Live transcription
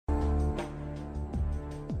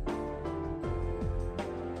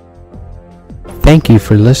Thank you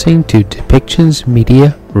for listening to Depictions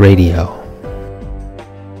Media Radio.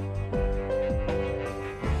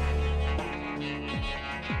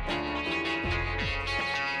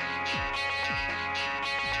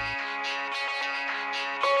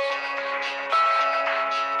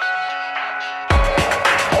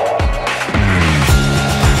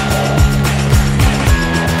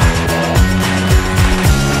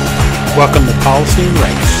 Welcome to Policy and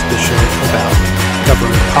Rights, the show about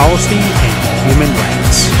government policy and human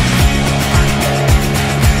rights.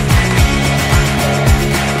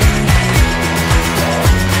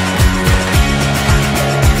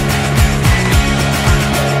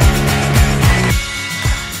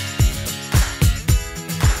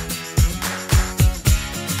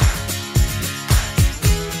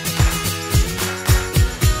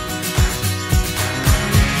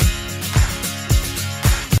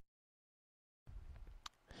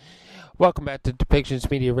 Welcome back to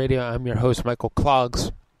Depictions Media Radio. I'm your host, Michael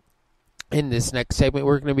Clogs. In this next segment,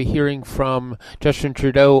 we're going to be hearing from Justin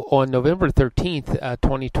Trudeau on November 13th,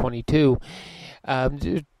 2022.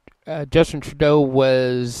 Justin Trudeau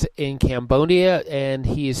was in Cambodia, and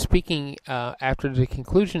he is speaking after the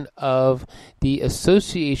conclusion of the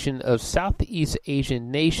Association of Southeast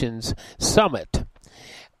Asian Nations Summit,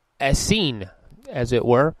 ASEAN, as it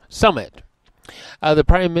were, Summit. The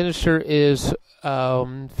Prime Minister is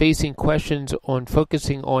facing questions on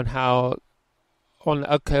focusing on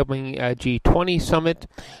the upcoming G20 summit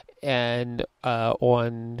and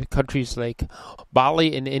on countries like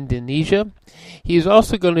Bali and Indonesia. He's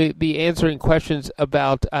also going to be answering questions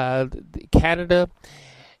about Canada,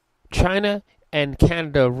 China, and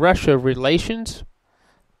Canada-Russia relations.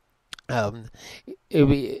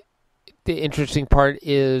 The interesting part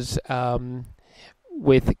is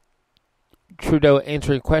with Trudeau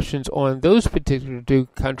answering questions on those particular two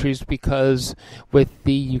countries, because with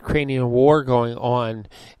the Ukrainian war going on,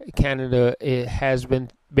 Canada has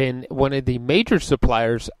been one of the major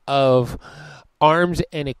suppliers of arms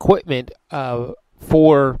and equipment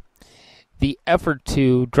for the effort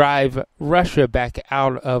to drive Russia back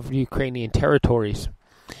out of Ukrainian territories.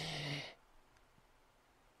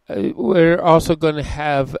 We're also going to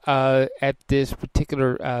have at this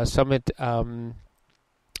particular summit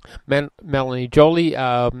Melanie Joly,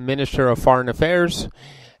 Minister of Foreign Affairs,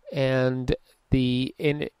 and the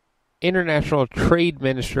International Trade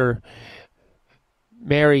Minister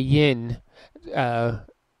Mary Yin were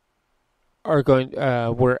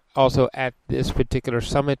also at this particular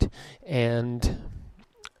summit and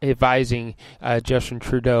advising Justin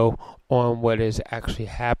Trudeau on what is actually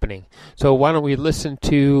happening. So why don't we listen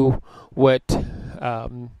to what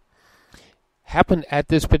happened at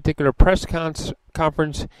this particular press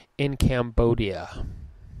conference in Cambodia.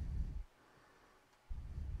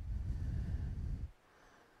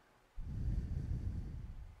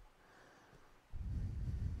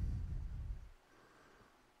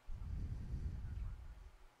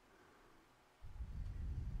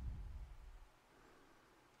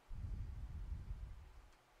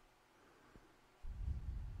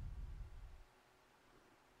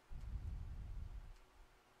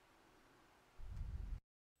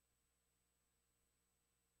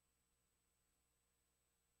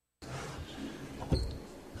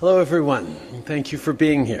 Hello everyone, thank you for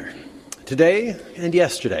being here. Today and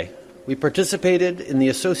yesterday, we participated in the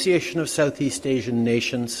Association of Southeast Asian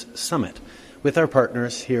Nations Summit with our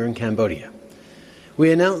partners here in Cambodia.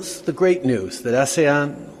 We announced the great news that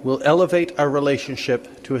ASEAN will elevate our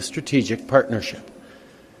relationship to a strategic partnership.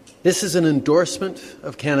 This is an endorsement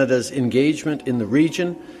of Canada's engagement in the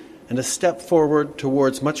region and a step forward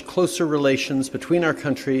towards much closer relations between our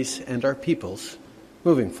countries and our peoples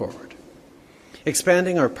moving forward.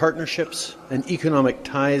 Expanding our partnerships and economic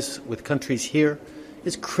ties with countries here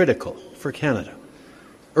is critical for Canada.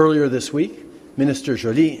 Earlier this week, Minister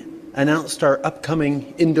Joly announced our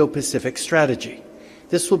upcoming Indo-Pacific strategy.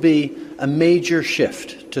 This will be a major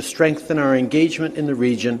shift to strengthen our engagement in the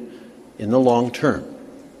region in the long term.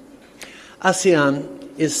 ASEAN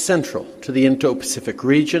is central to the Indo-Pacific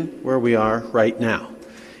region where we are right now.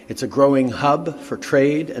 It's a growing hub for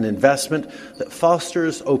trade and investment that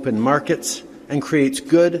fosters open markets and creates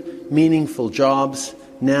good, meaningful jobs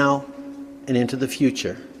now and into the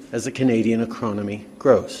future as the Canadian economy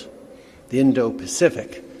grows. The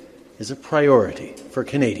Indo-Pacific is a priority for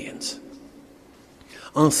Canadians.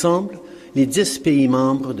 Ensemble, les 10 pays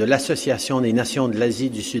membres de l'Association des Nations de l'Asie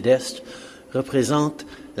du Sud-Est représentent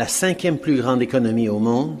la 5e plus grande économie au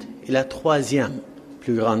monde et la 3e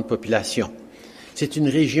plus grande population. C'est une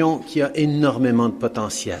région qui a énormément de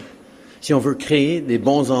potentiel. Si on veut créer des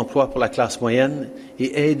bons emplois pour la classe moyenne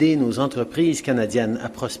et aider nos entreprises canadiennes à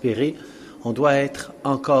prospérer, on doit être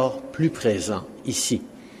encore plus présent ici.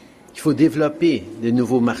 Il faut développer de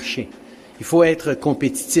nouveaux marchés. Il faut être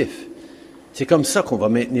compétitif. C'est comme ça qu'on va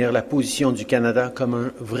maintenir la position du Canada comme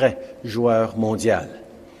un vrai joueur mondial.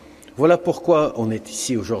 Voilà pourquoi on est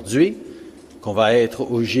ici aujourd'hui, qu'on va être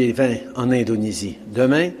au G20 en Indonésie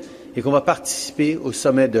demain et qu'on va participer au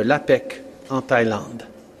sommet de l'APEC en Thaïlande.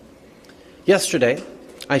 Yesterday,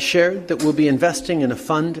 I shared that we'll be investing in a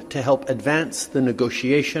fund to help advance the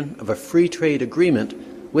negotiation of a free trade agreement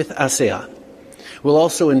with ASEAN. We'll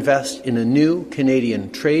also invest in a new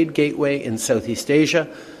Canadian trade gateway in Southeast Asia,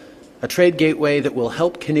 a trade gateway that will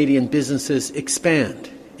help Canadian businesses expand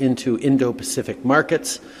into Indo-Pacific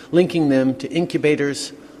markets, linking them to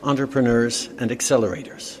incubators, entrepreneurs, and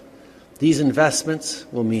accelerators. These investments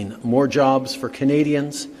will mean more jobs for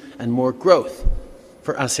Canadians and more growth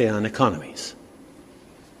for ASEAN economies.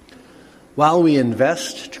 While we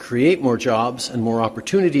invest to create more jobs and more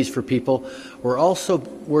opportunities for people, we're also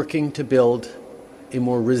working to build a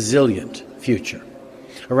more resilient future.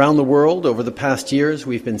 Around the world, over the past years,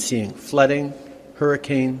 we've been seeing flooding,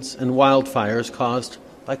 hurricanes, and wildfires caused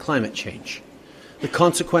by climate change. The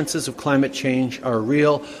consequences of climate change are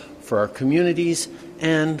real for our communities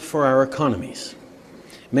and for our economies.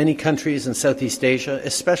 Many countries in Southeast Asia,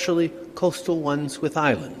 especially coastal ones with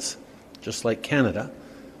islands, just like Canada,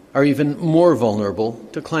 are even more vulnerable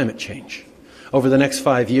to climate change. Over the next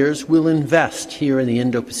 5 years, we'll invest here in the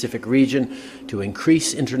Indo-Pacific region to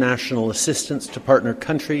increase international assistance to partner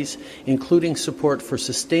countries, including support for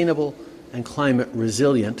sustainable and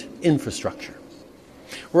climate-resilient infrastructure.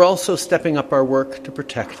 We're also stepping up our work to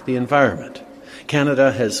protect the environment.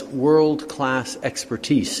 Canada has world-class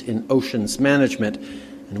expertise in oceans management,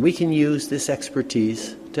 and we can use this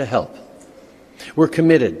expertise to help. We're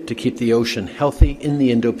committed to keep the ocean healthy in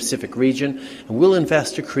the Indo-Pacific region, and we'll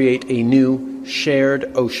invest to create a new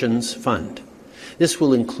Shared Oceans Fund. This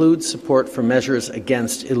will include support for measures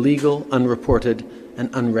against illegal, unreported, and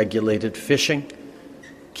unregulated fishing.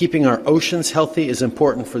 Keeping our oceans healthy is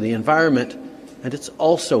important for the environment, and it's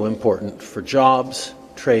also important for jobs,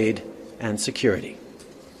 trade, and security.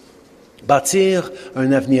 Bâtir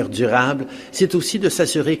un avenir durable, c'est aussi de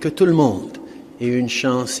s'assurer que tout le monde ait une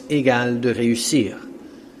chance égale de réussir.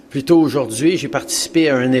 Plus tôt aujourd'hui, j'ai participé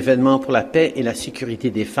à un événement pour la paix et la sécurité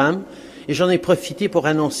des femmes et j'en ai profité pour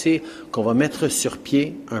annoncer qu'on va mettre sur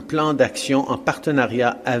pied un plan d'action en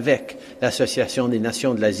partenariat avec l'Association des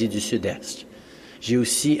Nations de l'Asie du Sud-Est. J'ai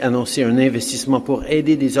aussi annoncé un investissement pour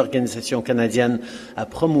aider des organisations canadiennes à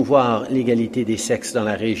promouvoir l'égalité des sexes dans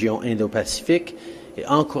la région Indo-Pacifique et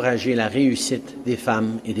encourager la réussite des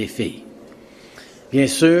femmes et des filles. Bien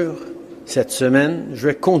sûr, cette semaine, je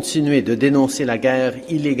vais continuer de dénoncer la guerre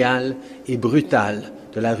illégale et brutale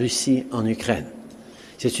de la Russie en Ukraine.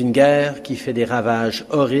 C'est une guerre qui fait des ravages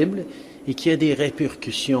horribles et qui a des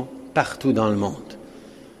répercussions partout dans le monde.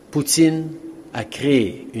 Poutine a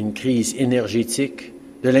créé une crise énergétique,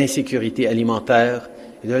 de l'insécurité alimentaire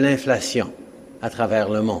et de l'inflation à travers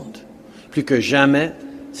le monde. Plus que jamais,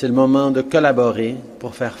 c'est le moment de collaborer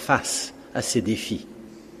pour faire face à ces défis.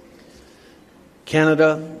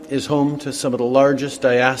 Canada is home to some of the largest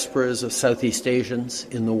diasporas of Southeast Asians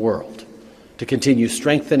in the world. To continue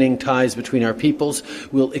strengthening ties between our peoples,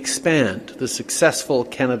 we'll expand the successful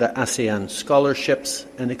Canada-ASEAN Scholarships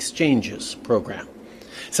and Exchanges program.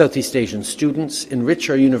 Southeast Asian students enrich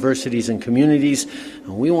our universities and communities,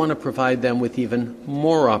 and we want to provide them with even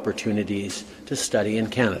more opportunities to study in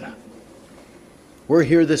Canada. We're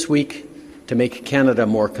here this week to make Canada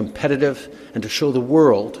more competitive and to show the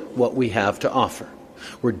world what we have to offer.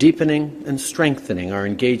 We're deepening and strengthening our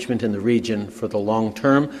engagement in the region for the long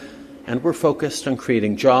term, and we're focused on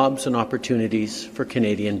creating jobs and opportunities for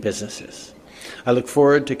Canadian businesses. I look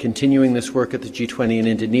forward to continuing this work at the G20 in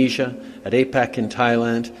Indonesia, at APEC in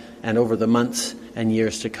Thailand, and over the months and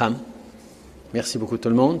years to come. Merci beaucoup tout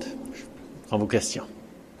le monde. Je prends vos questions.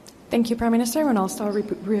 Thank you, Prime Minister. And I'll start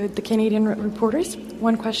with the Canadian reporters.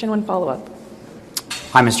 One question, one follow-up.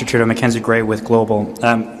 Hi, Mr. Trudeau. Mackenzie Gray with Global.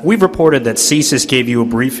 We've reported that CSIS gave you a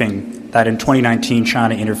briefing that in 2019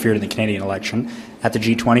 China interfered in the Canadian election. At the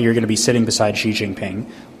G20, you're going to be sitting beside Xi Jinping.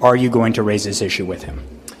 Are you going to raise this issue with him?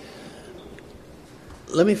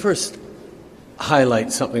 Let me first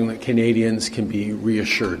highlight something that Canadians can be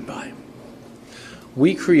reassured by.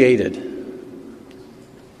 We created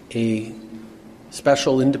a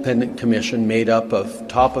special independent commission made up of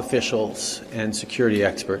top officials and security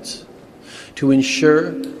experts to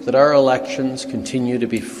ensure that our elections continue to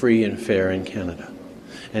be free and fair in Canada.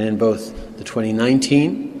 And in both the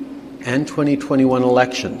 2019 and 2021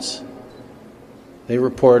 elections, they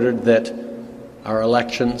reported that our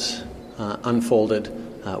elections unfolded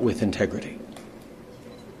with integrity.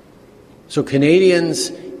 So Canadians,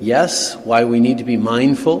 yes, why we need to be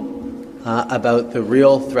mindful about the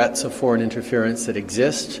real threats of foreign interference that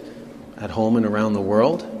exist at home and around the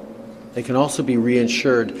world. They can also be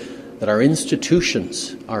reassured that our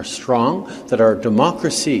institutions are strong, that our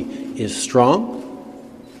democracy is strong,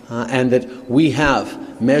 and that we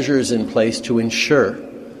have measures in place to ensure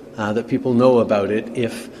that people know about it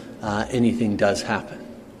if anything does happen.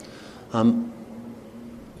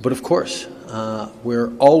 But of course,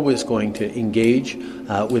 we're always going to engage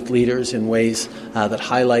with leaders in ways that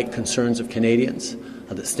highlight concerns of Canadians,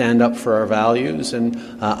 that stand up for our values and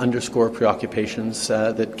underscore preoccupations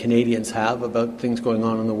that Canadians have about things going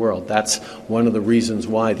on in the world. That's one of the reasons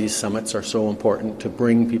why these summits are so important, to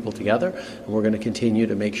bring people together. And we're going to continue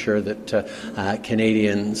to make sure that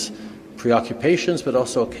Canadians' preoccupations, but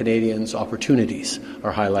also Canadians' opportunities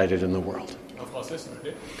are highlighted in the world. En français, s'il vous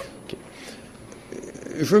plaît.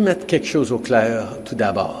 Je veux mettre quelque chose au clair tout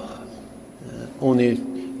d'abord. On est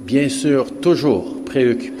bien sûr toujours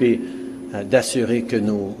préoccupé d'assurer que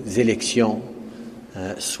nos élections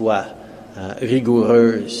soient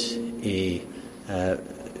rigoureuses et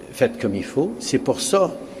faites comme il faut. C'est pour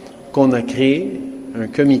ça qu'on a créé un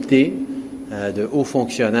comité de hauts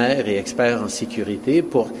fonctionnaires et experts en sécurité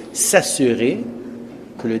pour s'assurer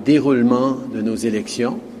que le déroulement de nos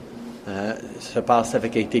élections se passe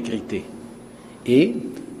avec intégrité. Et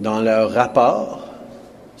dans leur rapport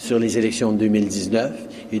sur les élections de 2019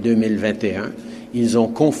 et 2021, ils ont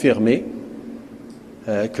confirmé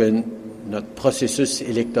que notre processus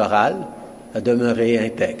électoral a demeuré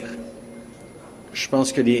intègre. Je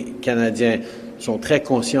pense que les Canadiens sont très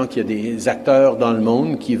conscients qu'il y a des acteurs dans le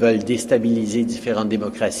monde qui veulent déstabiliser différentes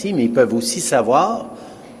démocraties, mais ils peuvent aussi savoir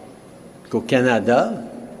qu'au Canada,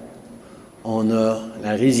 on a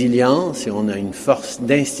la résilience et on a une force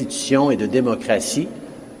d'institutions et de démocratie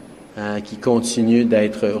qui continue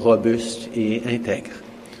d'être robuste et intègre.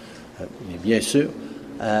 Mais bien sûr,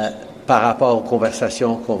 par rapport aux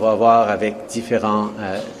conversations qu'on va avoir avec différents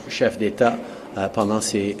chefs d'État pendant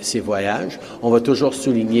ces voyages, on va toujours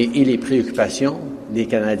souligner et les préoccupations des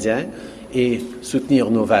Canadiens et soutenir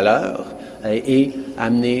nos valeurs et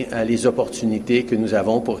amener les opportunités que nous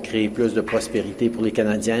avons pour créer plus de prospérité pour les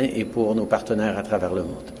Canadiens et pour nos partenaires à travers le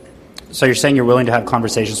monde. So you're saying you're willing to have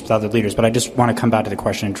conversations with other leaders, but I just want to come back to the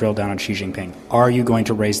question and drill down on Xi Jinping. Are you going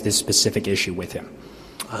to raise this specific issue with him?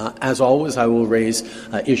 As always, I will raise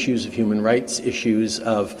issues of human rights, issues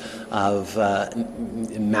of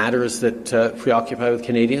matters that preoccupy with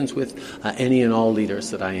Canadians with any and all leaders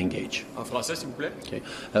that I engage. En français, s'il vous plaît. Okay.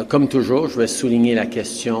 Comme toujours, je vais souligner la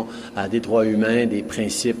question des droits humains, des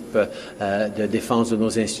principes de défense de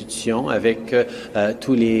nos institutions avec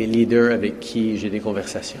tous les leaders avec qui j'ai des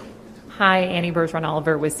conversations. Hi, Annie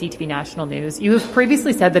Bergeron-Oliver with CTV National News. You have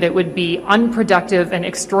previously said that it would be unproductive and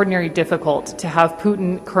extraordinarily difficult to have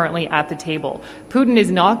Putin currently at the table. Putin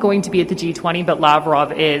is not going to be at the G20, but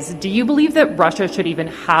Lavrov is. Do you believe that Russia should even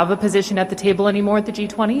have a position at the table anymore at the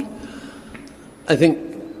G20? I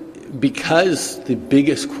think because the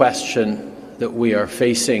biggest question that we are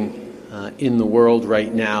facing in the world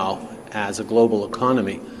right now as a global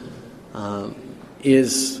economy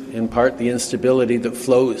is in part the instability that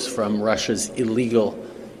flows from Russia's illegal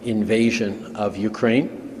invasion of Ukraine,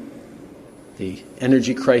 the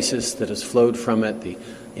energy crisis that has flowed from it, the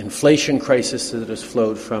inflation crisis that has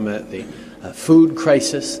flowed from it, the food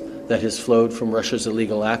crisis that has flowed from Russia's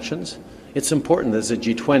illegal actions. It's important that as a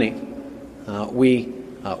G20 we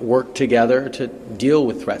work together to deal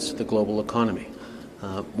with threats to the global economy.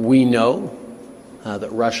 We know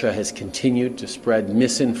that Russia has continued to spread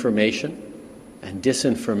misinformation and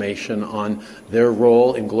disinformation on their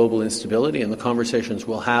role in global instability, and the conversations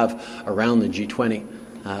we'll have around the G20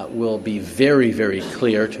 will be very, very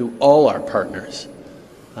clear to all our partners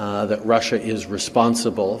that Russia is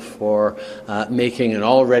responsible for making an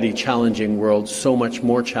already challenging world so much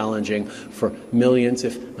more challenging for millions,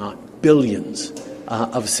 if not billions,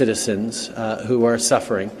 of citizens who are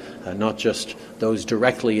suffering, not just those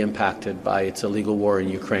directly impacted by its illegal war in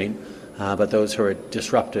Ukraine, but those who are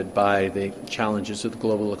disrupted by the challenges of the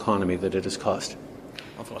global economy that it has caused.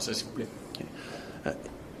 En français, s'il vous plaît.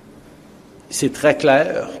 C'est très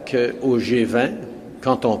clair qu'au G20,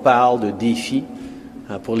 quand on parle de défis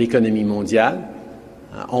pour l'économie mondiale,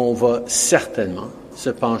 on va certainement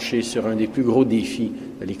se pencher sur un des plus gros défis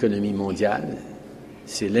de l'économie mondiale.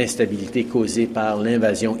 C'est l'instabilité causée par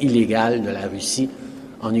l'invasion illégale de la Russie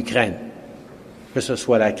en Ukraine. Que ce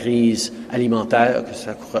soit la crise alimentaire, que ce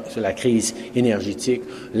soit la crise énergétique,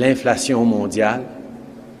 l'inflation mondiale,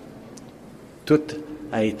 tout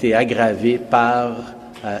a été aggravé par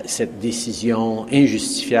cette décision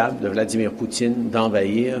injustifiable de Vladimir Poutine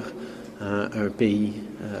d'envahir un pays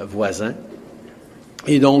voisin.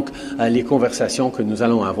 Et donc, les conversations que nous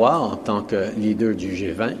allons avoir en tant que leader du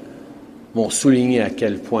G20 vont souligner à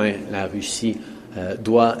quel point la Russie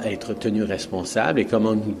doit être tenue responsable et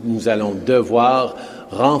comment nous allons devoir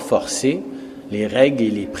renforcer les règles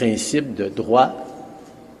et les principes de droit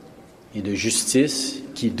et de justice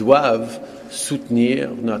qui doivent soutenir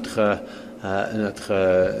notre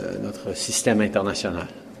système international.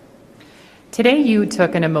 Today, you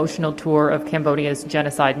took an emotional tour of Cambodia's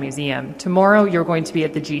Genocide Museum. Tomorrow, you're going to be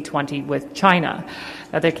at the G20 with China.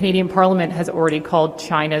 The Canadian Parliament has already called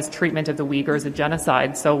China's treatment of the Uyghurs a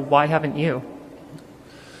genocide, so why haven't you?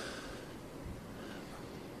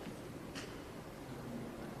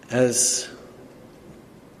 As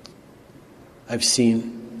I've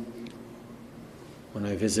seen when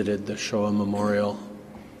I visited the Shoah Memorial,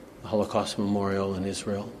 the Holocaust Memorial in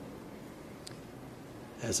Israel,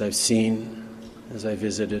 as I've seen as I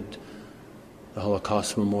visited the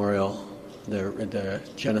Holocaust Memorial, the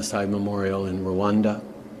Genocide Memorial in Rwanda,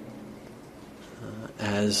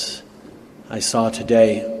 as I saw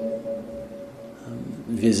today,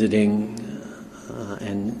 visiting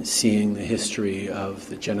and seeing the history of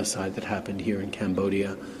the genocide that happened here in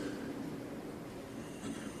Cambodia,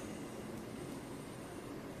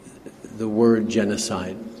 the word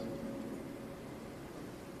genocide,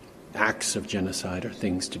 acts of genocide, are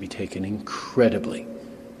things to be taken incredibly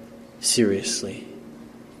seriously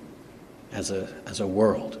as a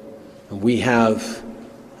world. And we have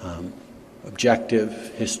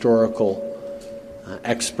objective, historical,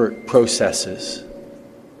 expert processes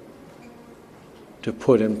to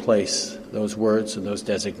put in place those words and those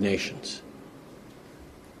designations.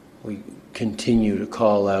 We continue to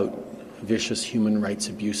call out vicious human rights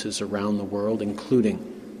abuses around the world, including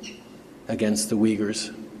against the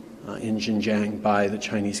Uyghurs in Xinjiang by the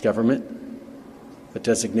Chinese government. But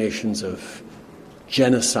designations of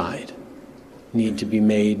genocide need to be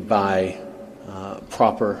made by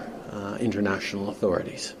proper international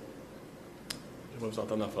authorities. Je vais vous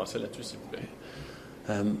entendre en français là-dessus, s'il vous plaît.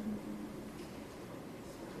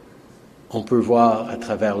 On peut voir à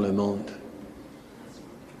travers le monde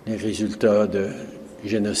les résultats de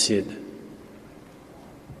génocide,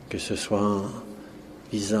 que ce soit en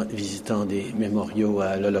visitant des mémoriaux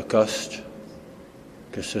à l'Holocauste,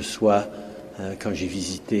 que ce soit quand j'ai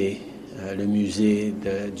visité le musée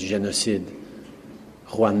du génocide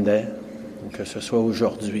rwandais, que ce soit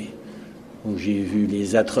aujourd'hui où j'ai vu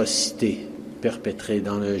les atrocités perpétrées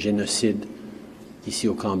dans le génocide ici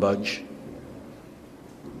au Cambodge.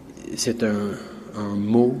 C'est un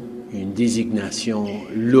mot, une désignation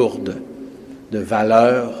lourde de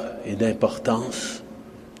valeur et d'importance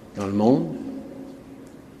dans le monde.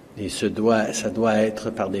 Et ça doit être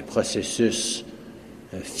par des processus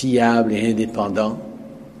fiables et indépendants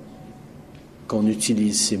qu'on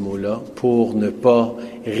utilise ces mots-là pour ne pas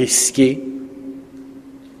risquer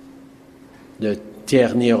de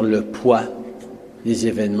ternir le poids des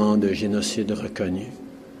événements de génocide reconnus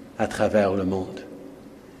à travers le monde.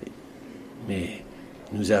 Mais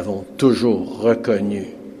nous avons toujours reconnu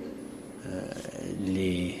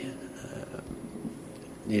les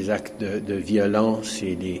actes de violence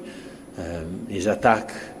et les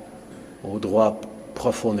attaques aux droits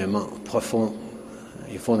profonds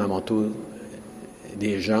et fondamentaux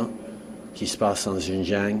des gens qui se passent en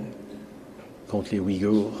Xinjiang contre les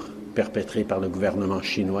Ouïghours perpétrés par le gouvernement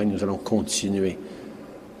chinois. Et nous allons continuer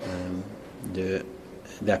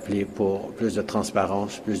d'appeler pour plus de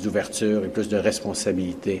transparence, plus d'ouverture et plus de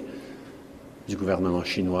responsabilité du gouvernement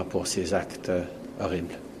chinois pour ces actes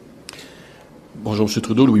horribles. Bonjour, M.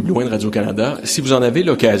 Trudeau, Louis Blouin de Radio-Canada. Si vous en avez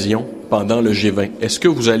l'occasion pendant le G20, est-ce que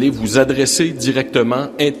vous allez vous adresser directement,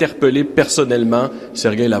 interpeller personnellement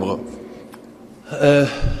Sergueï Lavrov?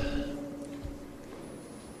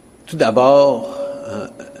 Tout d'abord,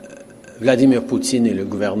 Vladimir Poutine et le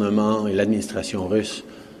gouvernement et l'administration russe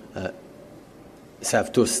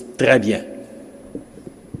savent tous très bien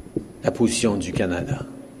la position du Canada,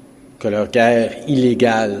 que leur guerre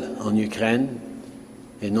illégale en Ukraine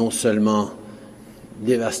est non seulement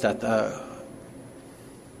dévastateur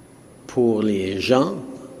pour les gens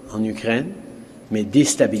en Ukraine, mais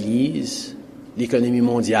déstabilise l'économie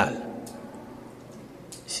mondiale.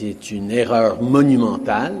 C'est une erreur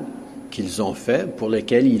monumentale qu'ils ont faite pour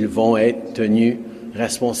laquelle ils vont être tenus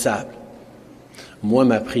responsables. Moi,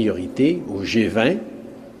 ma priorité au G20,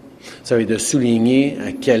 ça va être de souligner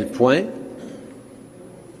à quel point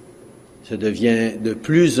ça devient de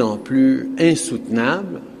plus en plus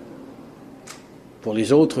insoutenable pour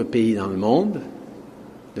les autres pays dans le monde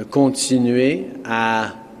de continuer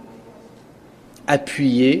à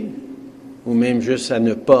appuyer ou même juste à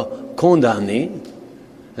ne pas condamner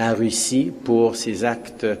la Russie pour ses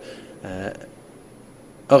actes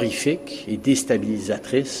horrifiques et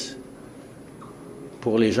déstabilisatrices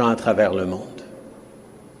pour les gens à travers le monde.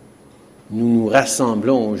 Nous nous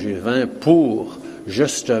rassemblons au G20 pour,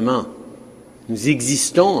 justement, nous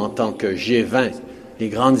existons en tant que G20, les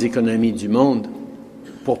grandes économies du monde,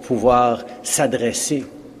 pour pouvoir s'adresser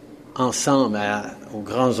ensemble aux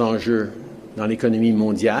grands enjeux dans l'économie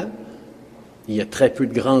mondiale. Il y a très peu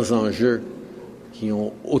de grands enjeux qui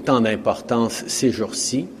ont autant d'importance ces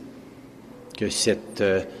jours-ci que cette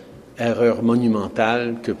erreur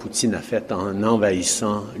monumentale que Poutine a faite en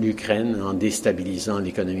envahissant l'Ukraine, en déstabilisant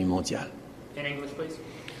l'économie mondiale. In English, please.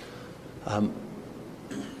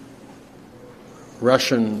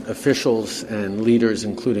 Russian officials and leaders,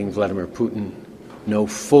 including Vladimir Putin, know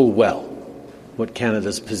full well what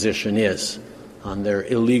Canada's position is on their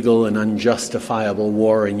illegal and unjustifiable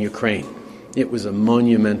war in Ukraine. It was a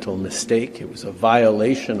monumental mistake. It was a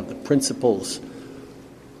violation of the principles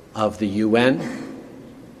of the UN,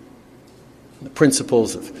 the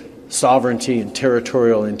principles of sovereignty and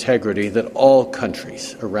territorial integrity that all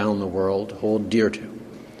countries around the world hold dear to.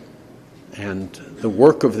 And the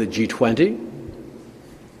work of the G20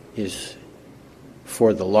 is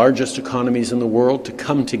for the largest economies in the world to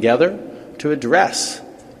come together to address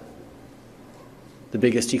the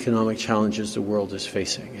biggest economic challenges the world is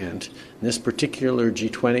facing. And in this particular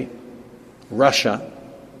G20, Russia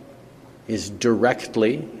is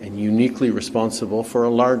directly and uniquely responsible for a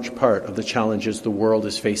large part of the challenges the world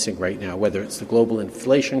is facing right now, whether it's the global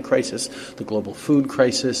inflation crisis, the global food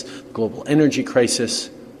crisis, the global energy crisis,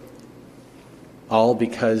 all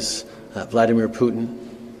because Vladimir Putin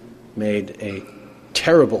made a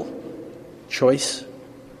terrible choice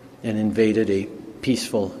and invaded a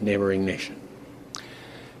peaceful neighboring nation.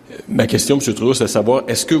 Ma question, M. Trudeau, c'est de savoir,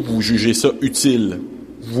 est-ce que vous jugez ça utile,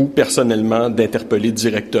 vous, personnellement, d'interpeller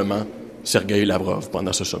directement Sergueï Lavrov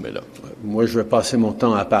pendant ce sommet-là? Moi, je vais passer mon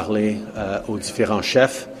temps à parler aux différents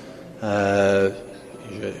chefs.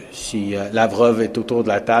 Si Lavrov est autour de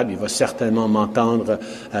la table, il va certainement m'entendre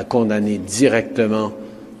condamner directement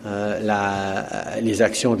les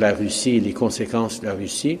actions de la Russie et les conséquences de la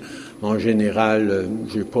Russie. En général,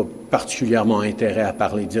 je n'ai pas particulièrement intérêt à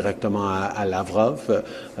parler directement à Lavrov.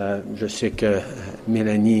 Je sais que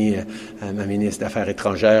Melanie, ma ministre des Affaires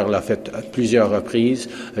étrangères, l'a fait à plusieurs reprises.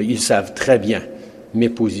 Ils savent très bien mes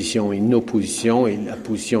positions et nos positions et la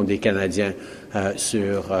position des Canadiens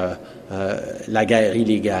sur la guerre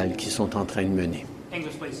illégale qu'ils sont en train de mener.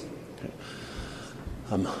 English, please.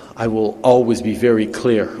 I will always be very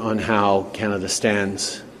clear on how Canada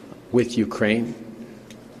stands with Ukraine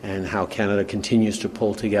and how Canada continues to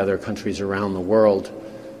pull together countries around the world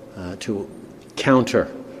to counter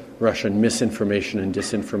Russian misinformation and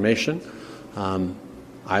disinformation.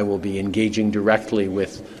 I will be engaging directly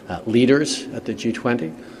with leaders at the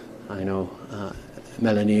G20. I know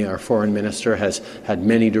Melanie, our foreign minister, has had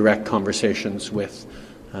many direct conversations with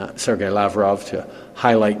Sergei Lavrov to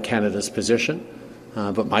highlight Canada's position.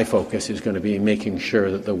 But my focus is going to be making sure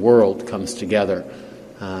that the world comes together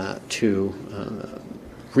to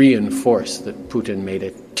reinforce that Putin made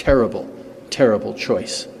a terrible, terrible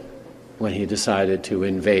choice when he decided to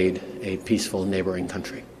invade a peaceful neighboring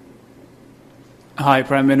country. Hi,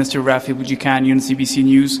 Prime Minister Rafi Boudjikanian, CBC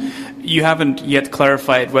News. You haven't yet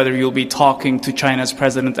clarified whether you'll be talking to China's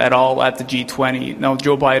president at all at the G20. Now,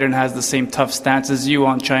 Joe Biden has the same tough stance as you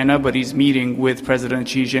on China, but he's meeting with President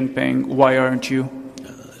Xi Jinping. Why aren't you?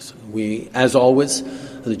 We, as always,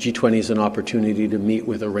 the G20 is an opportunity to meet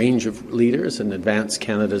with a range of leaders and advance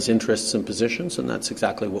Canada's interests and positions, and that's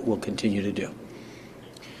exactly what we'll continue to do.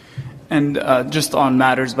 And just on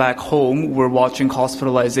matters back home, we're watching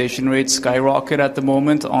hospitalization rates skyrocket at the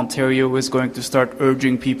moment. Ontario is going to start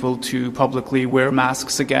urging people to publicly wear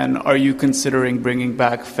masks again. Are you considering bringing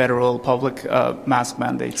back federal public mask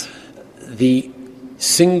mandates? The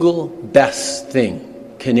single best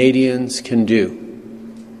thing Canadians can do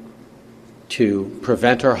to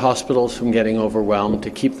prevent our hospitals from getting overwhelmed, to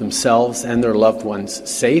keep themselves and their loved ones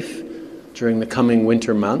safe during the coming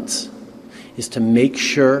winter months, is to make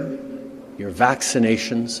sure your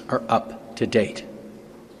vaccinations are up to date.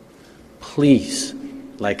 Please,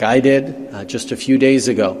 like I did just a few days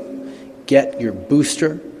ago, get your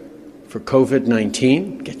booster for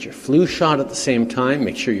COVID-19, get your flu shot at the same time,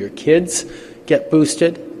 make sure your kids get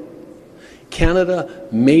boosted. Canada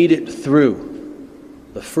made it through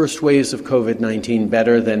the first waves of COVID-19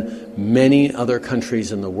 better than many other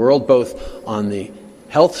countries in the world, both on the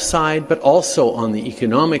health side but also on the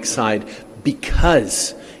economic side,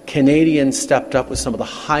 because Canadians stepped up with some of the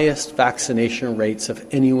highest vaccination rates of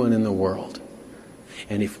anyone in the world.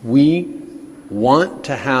 And if we want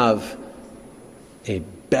to have a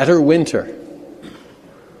better winter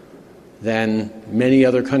than many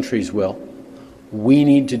other countries will, we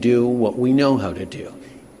need to do what we know how to do.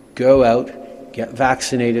 Go out, get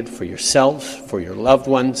vaccinated for yourselves, for your loved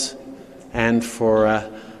ones, and for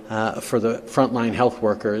the frontline health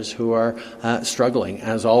workers who are struggling,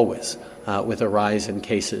 as always, with a rise in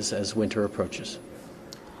cases as winter approaches.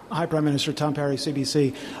 Hi, Prime Minister. Tom Perry,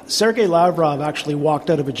 CBC. Sergei Lavrov actually walked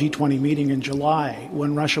out of a G20 meeting in July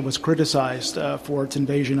when Russia was criticized for its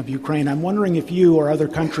invasion of Ukraine. I'm wondering if you or other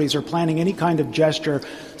countries are planning any kind of gesture,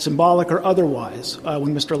 symbolic or otherwise,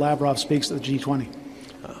 when Mr. Lavrov speaks at the G20.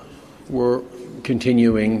 We're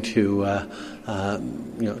continuing to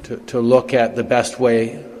look at the best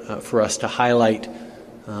way for us to highlight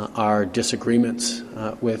our disagreements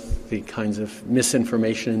with the kinds of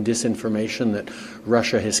misinformation and disinformation that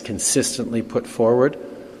Russia has consistently put forward.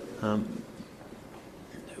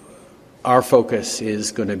 Our focus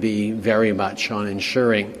is going to be very much on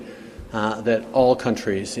ensuring that all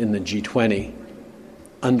countries in the G20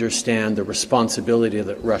 understand the responsibility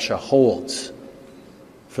that Russia holds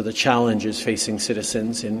for the challenges facing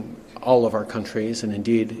citizens in all of our countries and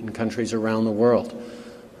indeed in countries around the world.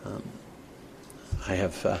 I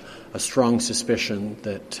have a strong suspicion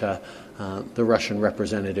that the Russian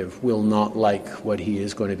representative will not like what he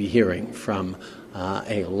is going to be hearing from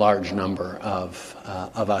a large number of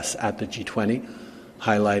us at the G20,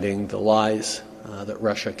 highlighting the lies that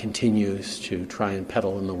Russia continues to try and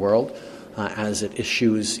peddle in the world as it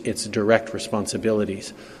eschews its direct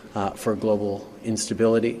responsibilities for global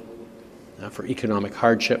instability, for economic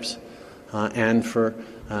hardships, and for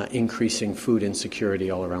increasing food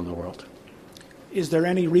insecurity all around the world. Is there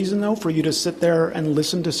any reason, though, for you to sit there and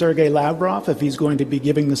listen to Sergei Lavrov if he's going to be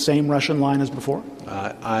giving the same Russian line as before?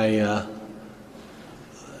 I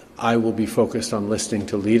will be focused on listening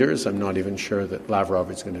to leaders. I'm not even sure that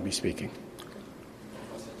Lavrov is going to be speaking.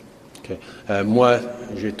 Okay. Moi,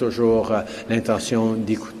 j'ai toujours l'intention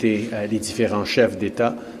d'écouter les différents chefs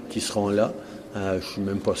d'État qui seront là. Je ne suis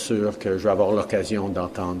même pas sûr que je vais avoir l'occasion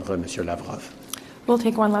d'entendre M. Lavrov. We'll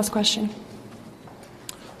take one last question.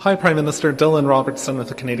 Hi, Prime Minister. Dylan Robertson with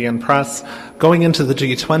the Canadian Press. Going into the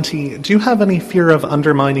G20, do you have any fear of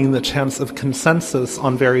undermining the chance of consensus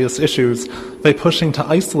on various issues by pushing to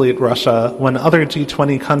isolate Russia when other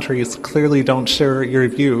G20 countries clearly don't share your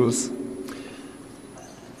views?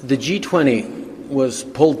 The G20 was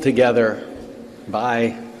pulled together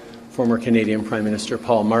by former Canadian Prime Minister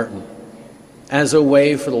Paul Martin as a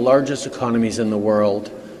way for the largest economies in the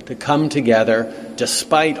world to come together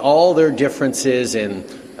despite all their differences in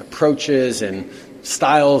approaches and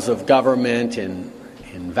styles of government and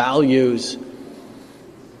values,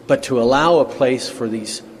 but to allow a place for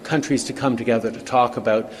these countries to come together to talk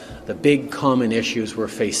about the big common issues we're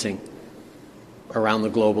facing around the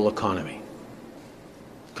global economy.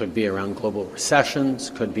 Could be around global recessions,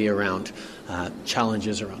 could be around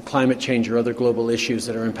challenges around climate change or other global issues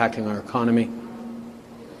that are impacting our economy.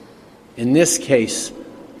 In this case,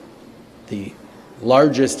 the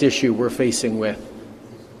largest issue we're facing with,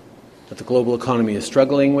 that the global economy is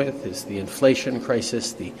struggling with, is the inflation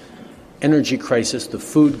crisis, the energy crisis, the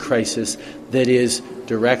food crisis that is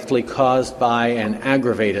directly caused by and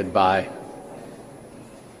aggravated by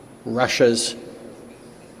Russia's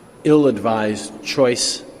ill-advised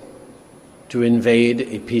choice to invade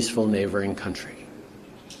a peaceful neighboring country.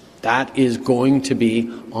 That is going to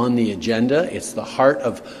be on the agenda. It's the heart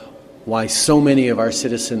of why so many of our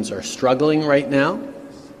citizens are struggling right now.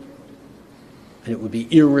 And it would be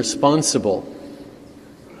irresponsible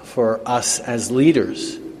for us as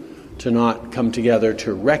leaders to not come together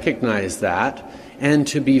to recognize that and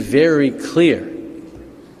to be very clear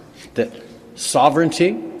that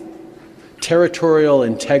sovereignty, territorial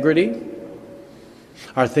integrity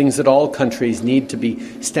are things that all countries need to be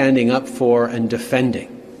standing up for and defending.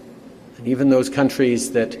 And even those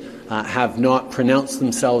countries that have not pronounced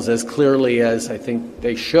themselves as clearly as I think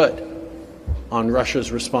they should on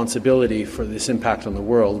Russia's responsibility for this impact on the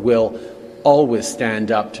world will always stand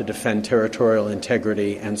up to defend territorial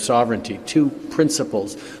integrity and sovereignty, two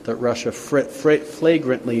principles that Russia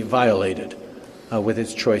flagrantly violated with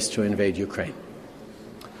its choice to invade Ukraine.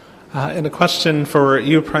 And a question for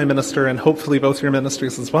you, Prime Minister, and hopefully both your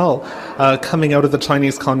ministers as well. Coming out of the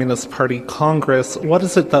Chinese Communist Party Congress, what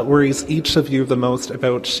is it that worries each of you the most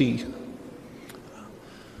about Xi?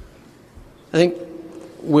 I think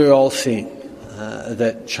we're all seeing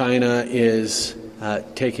that China is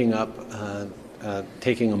taking a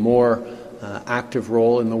more active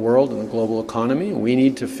role in the world and the global economy. We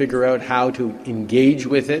need to figure out how to engage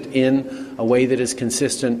with it in a way that is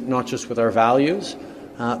consistent not just with our values,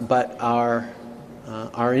 but our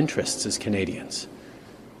interests as Canadians.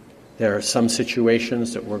 There are some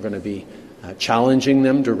situations that we're going to be challenging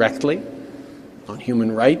them directly on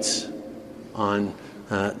human rights, on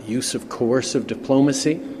use of coercive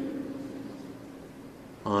diplomacy,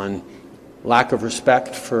 on lack of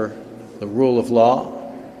respect for the rule of law.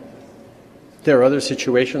 There are other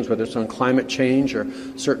situations, whether it's on climate change or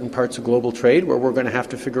certain parts of global trade, where we're going to have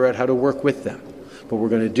to figure out how to work with them. But we're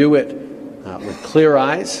going to do it with clear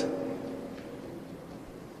eyes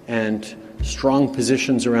and strong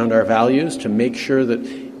positions around our values to make sure that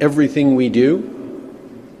everything we do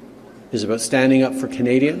is about standing up for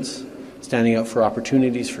Canadians, standing up for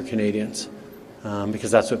opportunities for Canadians,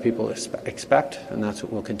 because that's what people expect, and that's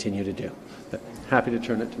what we'll continue to do. But happy to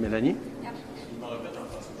turn it to Melanie.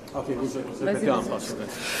 OK, vous répétez en français.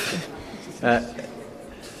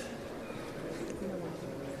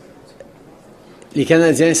 Les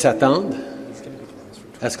Canadiens s'attendent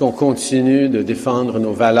à ce qu'on continue de défendre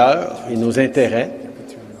nos valeurs et nos intérêts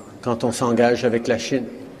quand on s'engage avec la Chine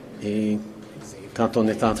et quand on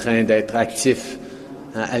est en train d'être actif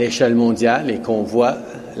à l'échelle mondiale et qu'on voit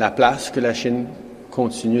la place que la Chine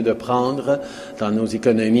continue de prendre dans nos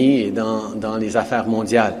économies et dans les affaires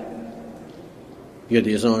mondiales. Il y a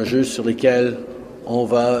des enjeux sur lesquels on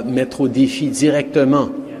va mettre au défi directement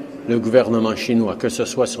le gouvernement chinois, que ce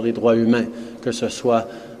soit sur les droits humains, que ce soit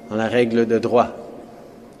dans la règle de droit,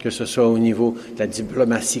 que ce soit au niveau de la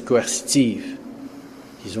diplomatie coercitive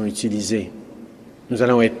qu'ils ont utilisée. Nous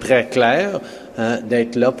allons être très clairs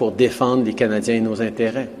d'être là pour défendre les Canadiens et nos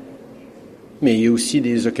intérêts. Mais il y a aussi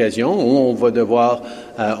des occasions où on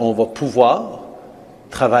va pouvoir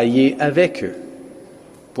travailler avec eux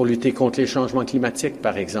pour lutter contre les changements climatiques,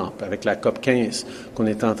 par exemple, avec la COP 15 qu'on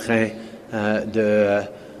est en train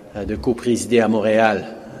de co-présider à Montréal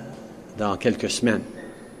dans quelques semaines,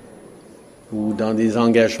 ou dans des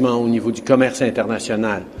engagements au niveau du commerce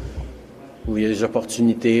international, où il y a des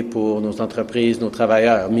opportunités pour nos entreprises, nos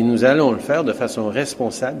travailleurs. Mais nous allons le faire de façon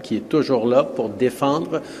responsable, qui est toujours là pour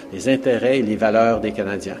défendre les intérêts et les valeurs des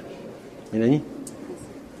Canadiens. Melanie?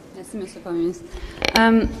 Merci, M. le Premier ministre.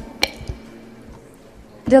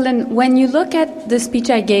 Dylan, when you look at the speech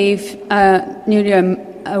I gave nearly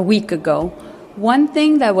a week ago, one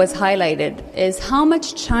thing that was highlighted is how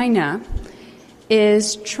much China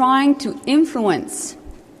is trying to influence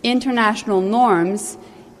international norms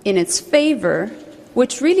in its favor,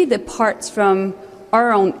 which really departs from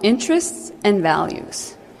our own interests and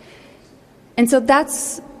values. And so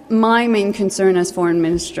that's my main concern as foreign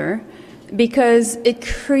minister, because it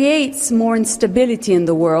creates more instability in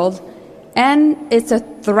the world, and it's a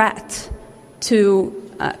threat to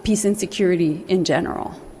peace and security in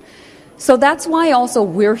general. So that's why also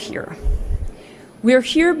we're here. We're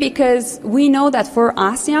here because we know that for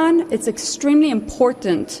ASEAN, it's extremely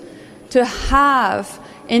important to have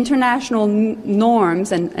international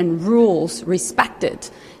norms and rules respected,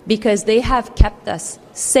 because they have kept us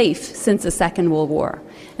safe since the Second World War.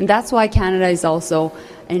 And that's why Canada is also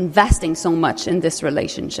investing so much in this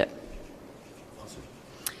relationship.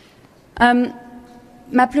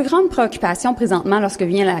 Ma plus grande préoccupation présentement lorsque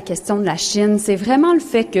vient la question de la Chine, c'est vraiment le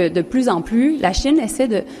fait que de plus en plus, la Chine essaie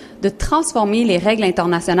de transformer les règles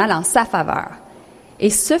internationales en sa faveur. Et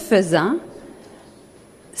ce faisant,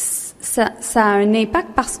 ça a un impact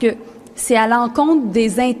parce que c'est à l'encontre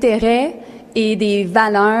des intérêts et des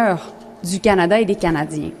valeurs du Canada et des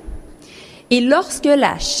Canadiens. Et lorsque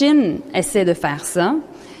la Chine essaie de faire ça,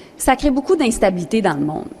 ça crée beaucoup d'instabilité dans le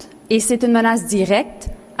monde. Et c'est une menace directe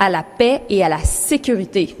à la paix et à la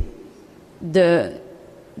sécurité dans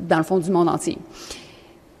le fond du monde entier.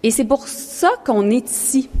 Et c'est pour ça qu'on est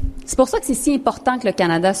ici. C'est pour ça que c'est si important que le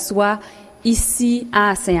Canada soit ici à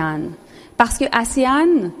ASEAN. Parce que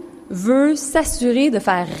ASEAN veut s'assurer de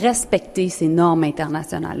faire respecter ces normes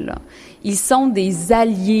internationales-là. Ils sont des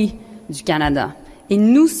alliés du Canada. Et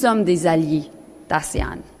nous sommes des alliés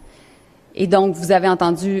d'ASEAN. Et donc, vous avez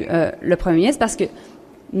entendu le Premier ministre, parce que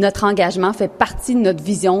notre engagement fait partie de notre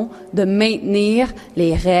vision de maintenir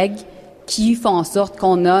les règles qui font en sorte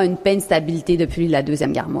qu'on a une paix et une stabilité depuis la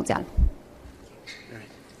Deuxième Guerre mondiale.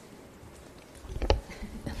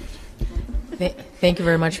 Thank you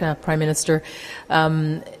very much, Prime Minister.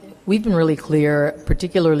 We've been really clear,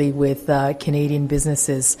 particularly with Canadian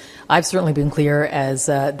businesses. I've certainly been clear as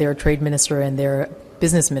their trade minister and their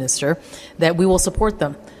business minister that we will support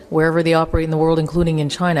them wherever they operate in the world, including in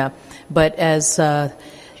China. But as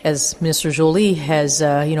Minister Joly has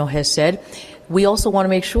said, we also want to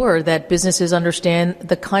make sure that businesses understand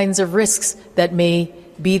the kinds of risks that may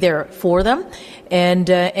be there for them, and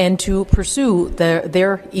to pursue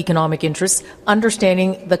their economic interests,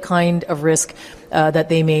 understanding the kind of risk that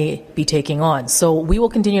they may be taking on. So we will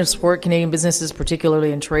continue to support Canadian businesses,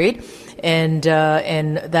 particularly in trade, and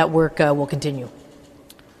that work will continue.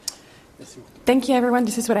 Thank you, everyone.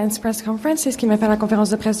 This is what ends press conference. C'est ce qui met fin à la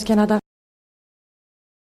conférence de presse du Canada.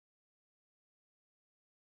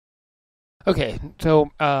 Okay, so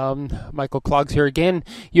Michael Clogs here again,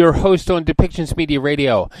 your host on Depictions Media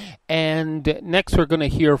Radio. And next we're going to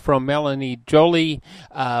hear from Melanie Joly,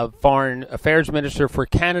 Foreign Affairs Minister for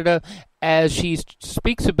Canada, as she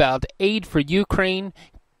speaks about aid for Ukraine,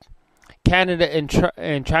 Canada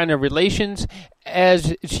and China relations,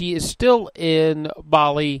 as she is still in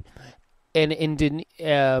Bali and in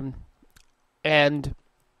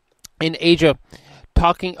Asia,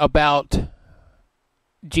 talking about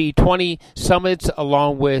G20 summits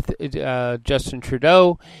along with Justin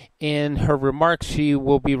Trudeau. In her remarks, she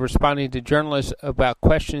will be responding to journalists about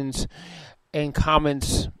questions and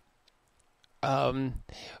comments on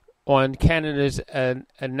Canada's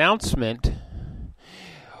announcement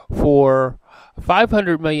for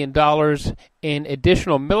 $500 million in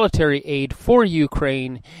additional military aid for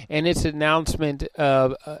Ukraine, and its announcement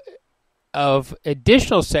of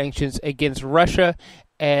additional sanctions against Russia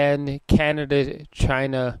and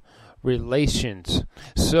Canada-China relations.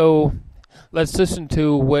 So let's listen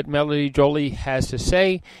to what Melanie Joly has to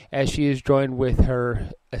say as she is joined with her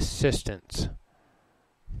assistants.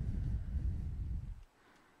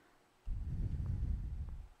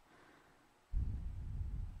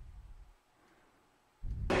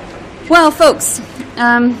 Well, folks,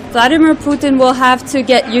 Vladimir Putin will have to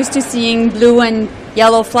get used to seeing blue and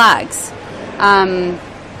yellow flags.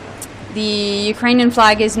 The Ukrainian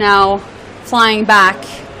flag is now flying back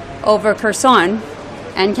over Kherson,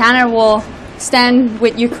 and Canada will stand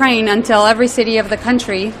with Ukraine until every city of the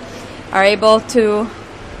country are able to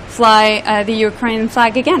fly the Ukrainian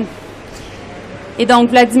flag again. Et donc,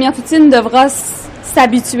 Vladimir Poutine devra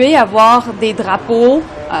s'habituer à voir des drapeaux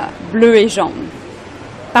bleus et jaunes.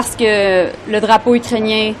 Parce que le drapeau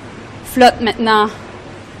ukrainien flotte maintenant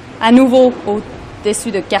à nouveau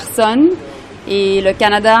au-dessus de Kherson, et le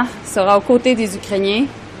Canada sera aux côtés des Ukrainiens,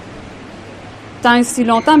 tant et si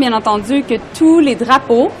longtemps, bien entendu, que tous les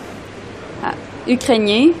drapeaux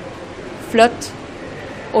ukrainiens flottent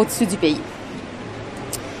au-dessus du pays.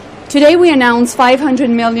 Today we announced $500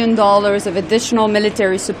 million of additional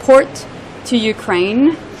military support to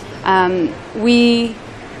Ukraine. We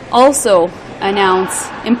also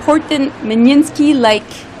announced important Magnitsky-like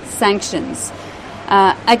sanctions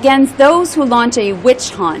against those who launch a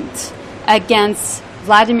witch hunt against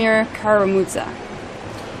Vladimir Karamuzza.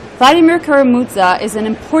 Vladimir Karamuzza is an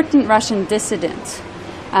important Russian dissident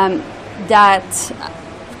that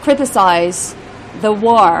criticized the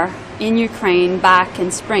war in Ukraine back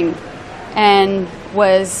in spring and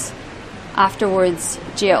was afterwards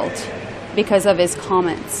jailed because of his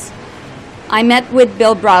comments. I met with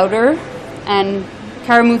Bill Browder and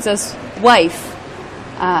Karamuzza's wife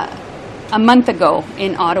a month ago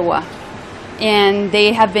in Ottawa, and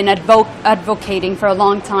they have been advocating for a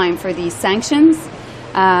long time for these sanctions.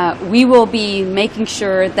 We will be making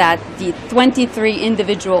sure that the 23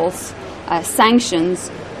 individuals sanctions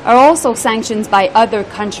are also sanctions by other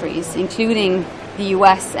countries, including the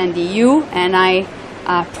U.S. and the EU, and I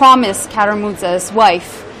promised Karamuzza's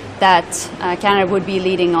wife that Canada would be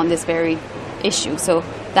leading on this very issue. So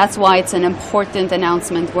that's why it's an important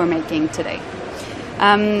announcement we're making today.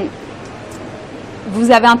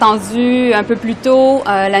 Vous avez entendu un peu plus tôt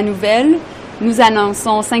la nouvelle. Nous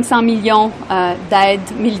annonçons 500 millions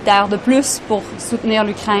d'aide militaire de plus pour soutenir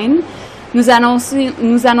l'Ukraine. Nous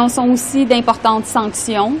annonçons aussi d'importantes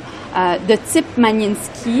sanctions de type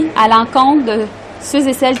Magnitsky à l'encontre de ceux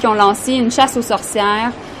et celles qui ont lancé une chasse aux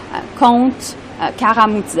sorcières contre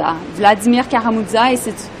Karamuzza. Vladimir Karamuzza est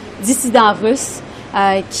ce dissident russe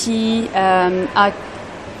qui a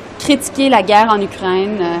critiqué la guerre en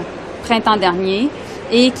Ukraine printemps dernier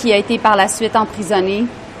et qui a été par la suite emprisonné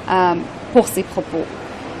pour ses propos.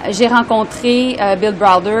 J'ai rencontré Bill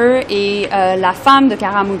Browder et la femme de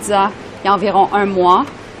Karamuzza il y a environ un mois.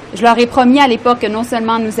 Je leur ai promis à l'époque que non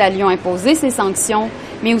seulement nous allions imposer ces sanctions,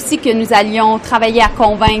 mais aussi que nous allions travailler à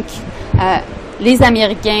convaincre les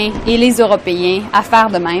Américains et les Européens à faire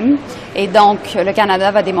de même. Et donc, le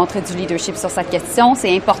Canada va démontrer du leadership sur cette question.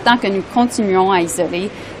 C'est important que nous continuions à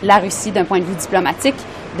isoler la Russie d'un point de vue diplomatique,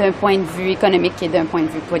 d'un point de vue économique et d'un point de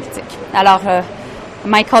vue politique. Alors,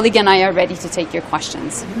 my colleague and I are ready to take your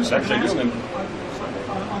questions. On the $500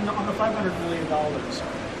 million,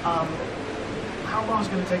 how long is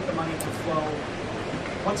it going to take the money to flow?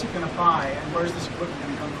 What's it going to buy, and where's this equipment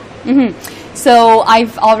going to come from? So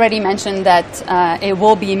I've already mentioned that it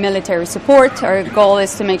will be military support. Our goal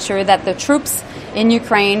is to make sure that the troops in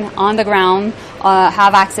Ukraine on the ground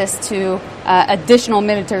have access to additional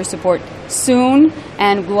military support soon,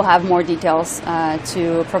 and we'll have more details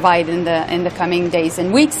to provide in the coming days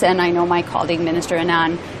and weeks. And I know my colleague, Minister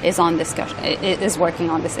Anand, is working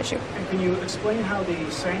on this issue. And can you explain how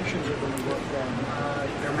the sanctions are going to work then?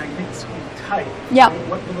 They're magnificently tight. Yeah.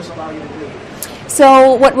 What will this allow you to do?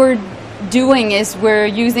 So what we're doing is we're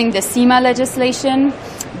using the CEMA legislation,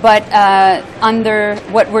 but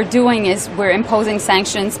what we're doing is we're imposing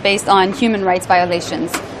sanctions based on human rights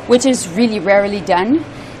violations, which is really rarely done.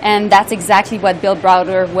 And that's exactly what Bill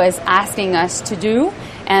Browder was asking us to do.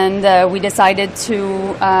 And we decided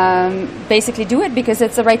to basically do it because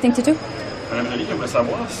it's the right thing to do. Madame Joly, j'aimerais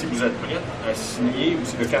savoir si vous êtes prête à signer, ou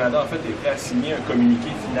si le Canada en fait est prêt à signer un communiqué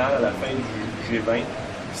final à la fin du G20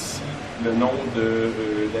 si le nom de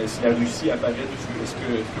la Russie apparaît dessus. Est-ce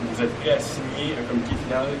que vous êtes prêt à signer un communiqué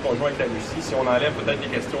final conjoint avec la Russie si on enlève peut-être les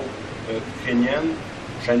questions ukrainiennes,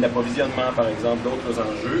 chaîne d'approvisionnement par exemple, d'autres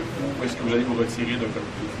enjeux, ou est-ce que vous allez vous retirer d'un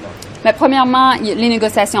communiqué final? Mais premièrement, les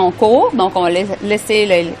négociations en cours, donc on va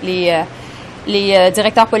laisser les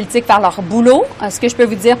directeurs politiques faire leur boulot. Ce que je peux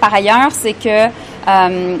vous dire par ailleurs, c'est que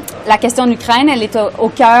la question de l'Ukraine, elle est au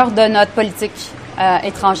cœur de notre politique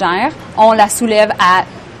étrangère. On la soulève à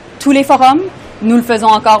tous les forums. Nous le faisons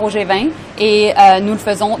encore au G20 et nous le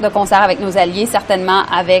faisons de concert avec nos alliés, certainement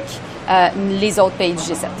avec les autres pays du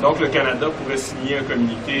G7. Donc le Canada pourrait signer un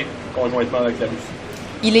communiqué conjointement avec la Russie.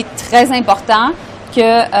 Il est très important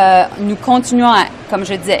que nous continuons à, comme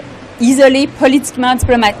je disais, isoler politiquement,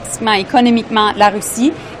 diplomatiquement, économiquement la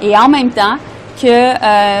Russie et en même temps que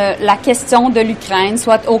la question de l'Ukraine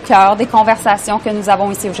soit au cœur des conversations que nous avons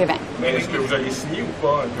ici au G20. Mais est-ce que vous allez signer ou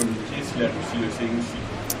pas un communiqué si la Russie le signe aussi?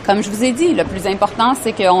 Comme je vous ai dit, le plus important,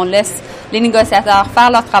 c'est qu'on laisse les négociateurs faire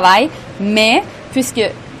leur travail, mais puisque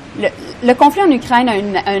le conflit en Ukraine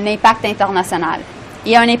a un impact international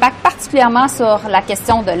et a un impact particulièrement sur la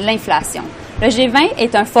question de l'inflation. Le G20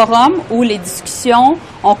 est un forum où les discussions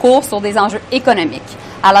ont cours sur des enjeux économiques.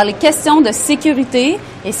 Alors, les questions de sécurité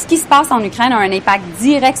et ce qui se passe en Ukraine ont un impact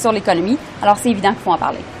direct sur l'économie. Alors, c'est évident qu'il faut en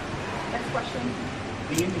parler.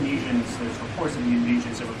 The Indonesians, there's reports that the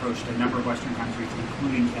Indonesians have approached a number of Western countries,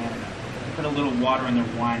 including Canada, to put a little water in their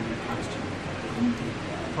wine when it comes to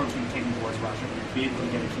approaching taking towards Russia, bid to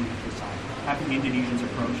get a treaty to sign. Have the Indonesians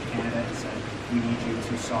approached Canada and said, we need you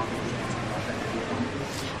to soften the stance on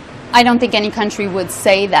Russia? I don't think any country would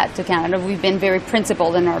say that to Canada. We've been very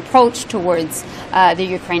principled in our approach towards the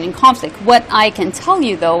Ukrainian conflict. What I can tell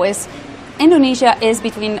you, though, is Indonesia is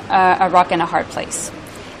between a rock and a hard place.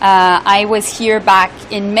 I was here back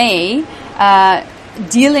in May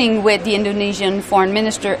dealing with the Indonesian foreign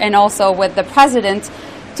minister and also with the president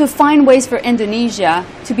to find ways for Indonesia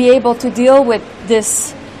to be able to deal with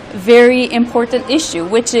this very important issue,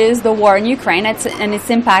 which is the war in Ukraine and its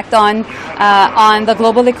impact on the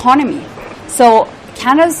global economy. So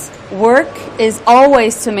Canada's work is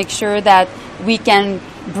always to make sure that we can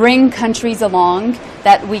bring countries along,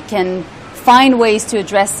 that we can find ways to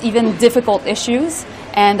address even difficult issues,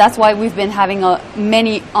 and that's why we've been having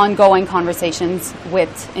many ongoing conversations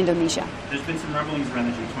with Indonesia. There's been some rumblings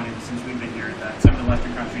around the G20 since we've been here that some of the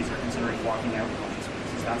Western countries are considering walking out of the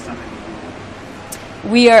space. Is that something?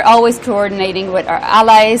 We are always coordinating with our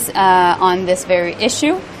allies on this very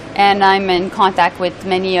issue, and I'm in contact with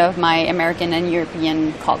many of my American and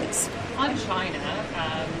European colleagues. On China,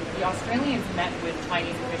 the Australians met with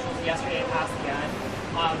Chinese officials yesterday at ASEAN.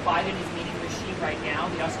 Biden is meeting with Xi right now.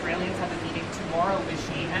 The Australians have a meeting tomorrow with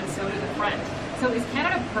Xi, and so do the French. So is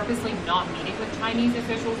Canada purposely not meeting with Chinese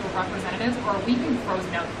officials or representatives, or are we being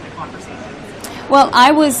frozen out from the conversations? Well,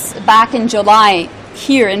 I was back in July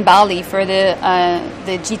here in Bali for the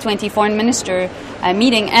G20 foreign minister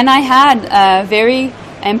meeting, and I had a very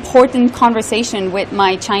important conversation with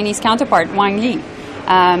my Chinese counterpart, Wang Yi,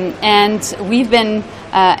 and we've been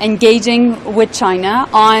engaging with China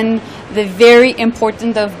on the very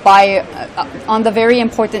important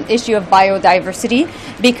issue of biodiversity,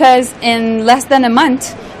 because in less than a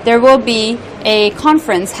month there will be a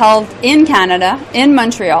conference held in Canada, in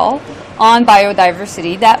Montreal, on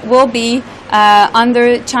biodiversity that will be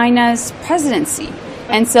under China's presidency.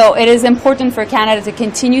 And so it is important for Canada to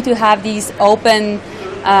continue to have these open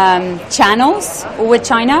channels with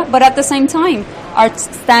China, but at the same time, our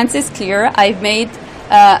stance is clear. I've made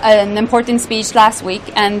an important speech last week,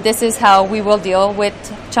 and this is how we will deal with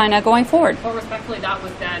China going forward. Well, respectfully, that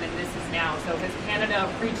was then, and this is now. So has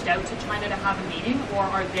Canada reached out to China to have a meeting, or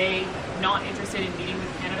are they not interested in meeting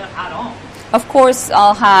with Canada at all? Of course,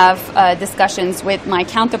 I'll have discussions with my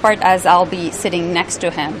counterpart as I'll be sitting next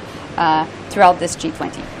to him throughout this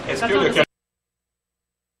G20.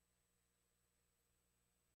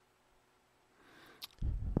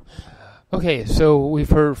 Okay, so we've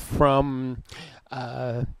heard from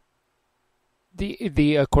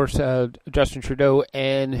of course, Justin Trudeau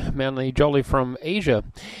and Melanie Joly from Asia,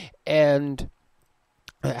 and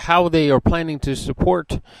how they are planning to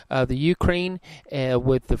support the Ukraine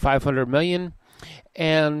with the $500 million,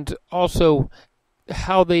 and also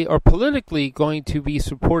how they are politically going to be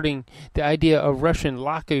supporting the idea of Russian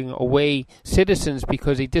locking away citizens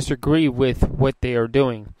because they disagree with what they are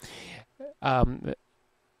doing.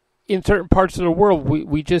 In certain parts of the world,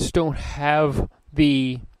 we just don't have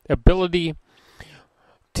the ability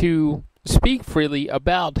to speak freely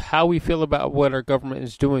about how we feel about what our government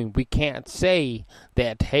is doing. We can't say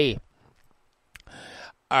that, hey,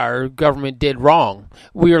 our government did wrong.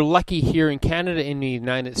 We are lucky here in Canada, in the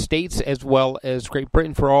United States, as well as Great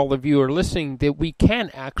Britain, for all of you who are listening, that we can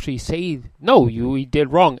actually say, no, we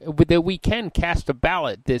did wrong. That we can cast a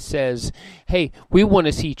ballot that says, hey, we want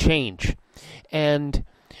to see change. And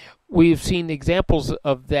we've seen examples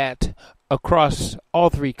of that across all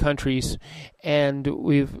three countries, and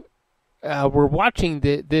we're watching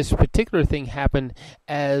this particular thing happen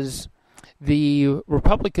as the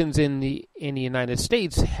Republicans in the United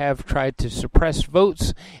States have tried to suppress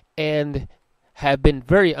votes and have been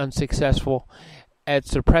very unsuccessful at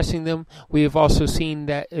suppressing them. We have also seen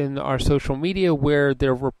that in our social media, where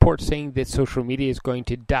there are reports saying that social media is going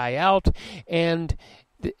to die out, and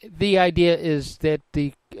the idea is that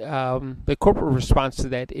the corporate response to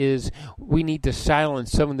that is we need to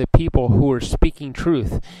silence some of the people who are speaking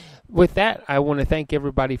truth. With that, I want to thank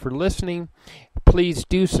everybody for listening. Please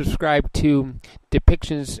do subscribe to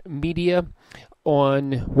Depictions Media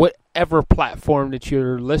on whatever platform that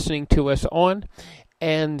you're listening to us on,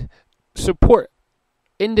 and support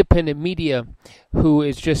independent media who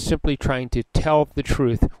is just simply trying to tell the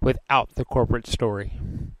truth without the corporate story.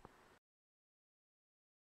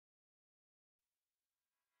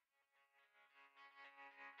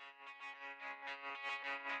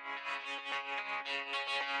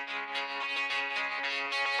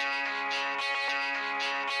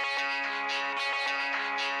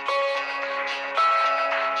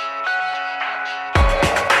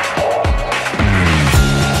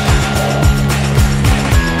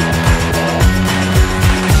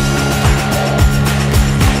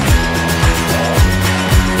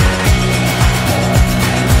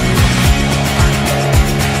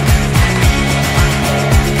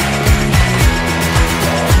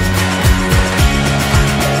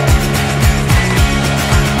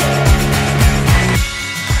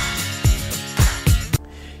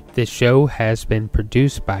 This show has been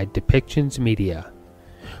produced by Depictions Media.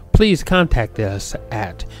 Please contact us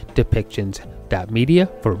at depictions.media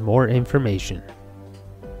for more information.